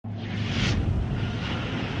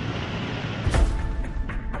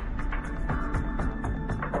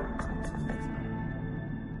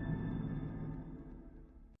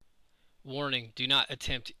Warning, do not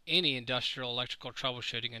attempt any industrial electrical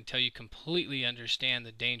troubleshooting until you completely understand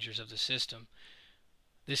the dangers of the system.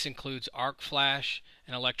 This includes arc flash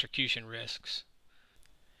and electrocution risks.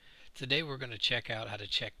 Today we're going to check out how to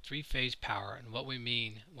check three-phase power and what we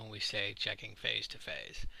mean when we say checking phase to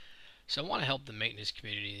phase. So I want to help the maintenance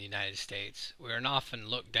community in the United States. We are an often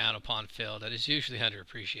looked down upon field that is usually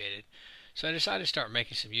underappreciated. So I decided to start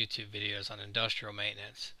making some YouTube videos on industrial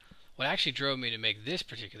maintenance. What actually drove me to make this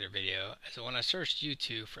particular video is that when I searched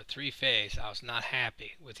YouTube for three-phase, I was not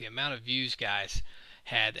happy with the amount of views guys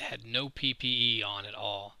had that had no PPE on at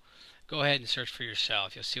all. Go ahead and search for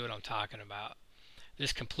yourself. You'll see what I'm talking about.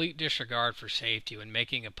 This complete disregard for safety when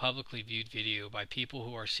making a publicly viewed video by people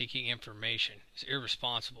who are seeking information is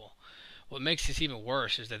irresponsible. What makes this even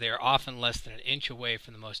worse is that they are often less than an inch away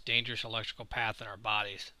from the most dangerous electrical path in our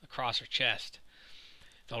bodies, across our chest.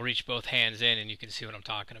 They'll reach both hands in and you can see what I'm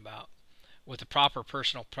talking about. With the proper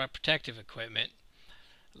personal protective equipment,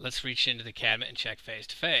 let's reach into the cabinet and check phase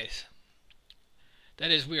to phase. That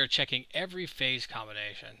is, we are checking every phase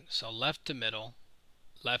combination, so left to middle,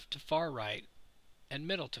 left to far right, and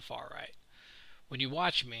middle to far right. When you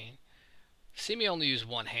watch me, see me only use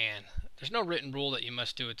one hand. There's no written rule that you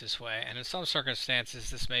must do it this way, and in some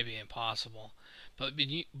circumstances this may be impossible. But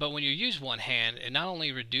when you use one hand, it not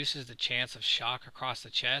only reduces the chance of shock across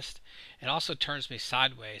the chest, it also turns me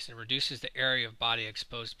sideways and reduces the area of body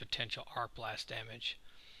exposed to potential arc blast damage.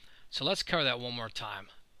 So let's cover that one more time.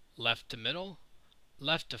 Left to middle,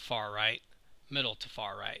 left to far right, middle to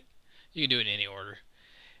far right. You can do it in any order.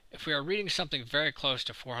 If we are reading something very close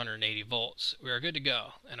to 480 volts, we are good to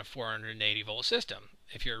go in a 480 volt system.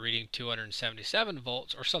 If you're reading 277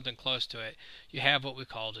 volts or something close to it, you have what we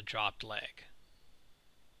call a dropped leg.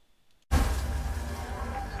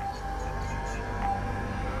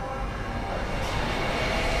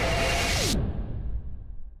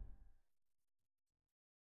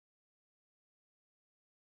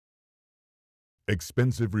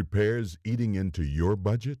 Expensive repairs eating into your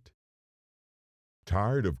budget?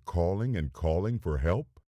 Tired of calling and calling for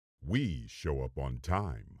help? We show up on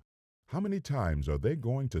time. How many times are they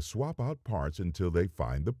going to swap out parts until they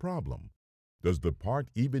find the problem? Does the part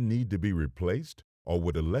even need to be replaced, or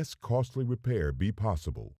would a less costly repair be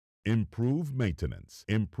possible? Improve Maintenance.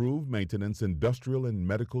 Improve Maintenance industrial and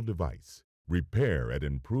medical device. Repair at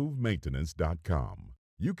improvemaintenance.com.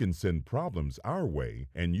 You can send problems our way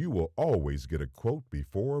and you will always get a quote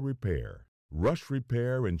before a repair. Rush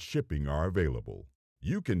repair and shipping are available.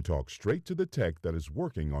 You can talk straight to the tech that is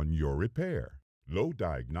working on your repair. Low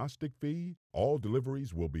diagnostic fee, all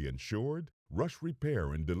deliveries will be insured, rush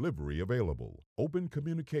repair and delivery available. Open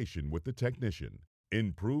communication with the technician.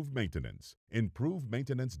 Improve Maintenance.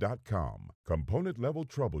 ImproveMaintenance.com. Component level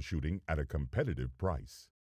troubleshooting at a competitive price.